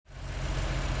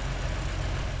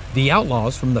The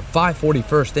outlaws from the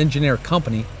 541st Engineer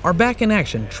Company are back in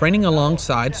action training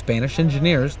alongside Spanish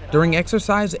engineers during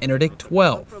exercise Interdict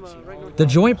 12. The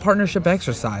joint partnership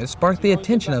exercise sparked the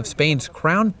attention of Spain's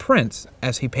Crown Prince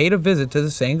as he paid a visit to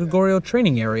the San Gregorio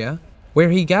training area, where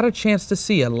he got a chance to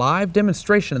see a live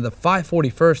demonstration of the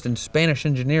 541st and Spanish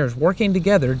engineers working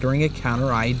together during a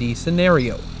counter-IED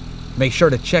scenario. Make sure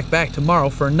to check back tomorrow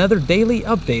for another daily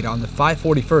update on the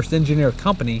 541st Engineer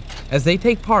Company as they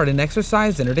take part in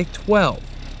Exercise Interdict 12.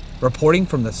 Reporting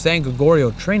from the San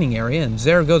Gregorio training area in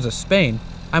Zaragoza, Spain,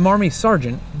 I'm Army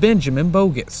Sergeant Benjamin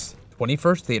Bogus,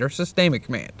 21st Theater Sustainment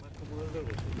Command.